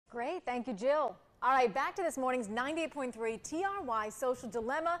Great. Thank you, Jill. All right, back to this morning's 98.3 TRY Social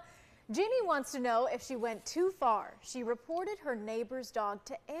Dilemma. Jeannie wants to know if she went too far. She reported her neighbor's dog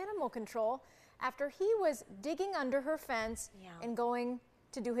to animal control after he was digging under her fence and going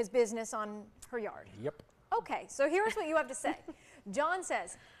to do his business on her yard. Yep. Okay, so here's what you have to say. John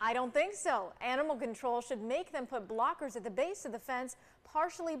says, I don't think so. Animal control should make them put blockers at the base of the fence,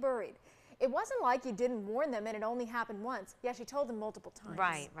 partially buried. It wasn't like you didn't warn them and it only happened once. Yeah, she told them multiple times.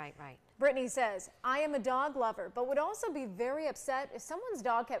 Right. Brittany says, I am a dog lover, but would also be very upset if someone's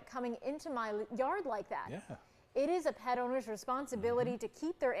dog kept coming into my yard like that. Yeah. It is a pet owner's responsibility to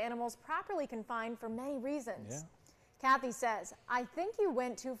keep their animals properly confined for many reasons. Yeah. Kathy says, I think you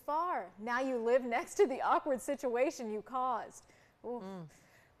went too far. Now you live next to the awkward situation you caused.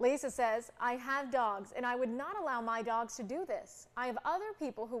 Lisa says, I have dogs and I would not allow my dogs to do this. I have other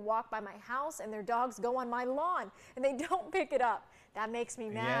people who walk by my house and their dogs go on my lawn and they don't pick it up. That makes me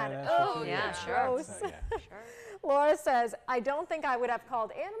mad. Oh, yeah, sure. Gross. Laura says, I don't think I would have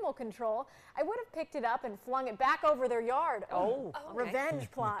called animal control. I would have picked it up and flung it back over their yard. Okay. Revenge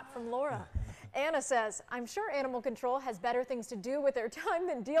plot from Laura. Anna says, I'm sure animal control has better things to do with their time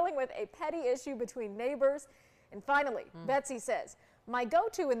than dealing with a petty issue between neighbors. And finally, Betsy says, my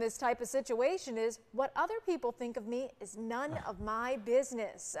go-to in this type of situation is what other people think of me is none of my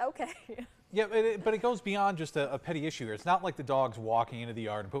business. Okay. Yeah, but it goes beyond just a petty issue here. It's not like the dog's walking into the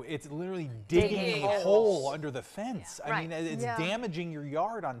yard, but it's literally digging a hole under the fence. Yeah. I mean, it's damaging your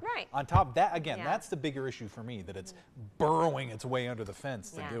yard on top of that. Again, Yeah. that's the bigger issue for me, that it's burrowing its way under the fence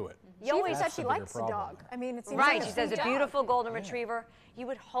to do it. She always said That's she the bigger likes the problem. dog. I mean, it seems Right, like she says a dog. beautiful golden retriever. You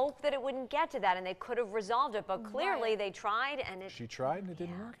would hope that it wouldn't get to that and they could have resolved it, but clearly they tried and it... She tried and it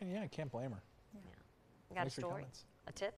didn't work, and I can't blame her. You got a Thanks for your story? comments. A tip?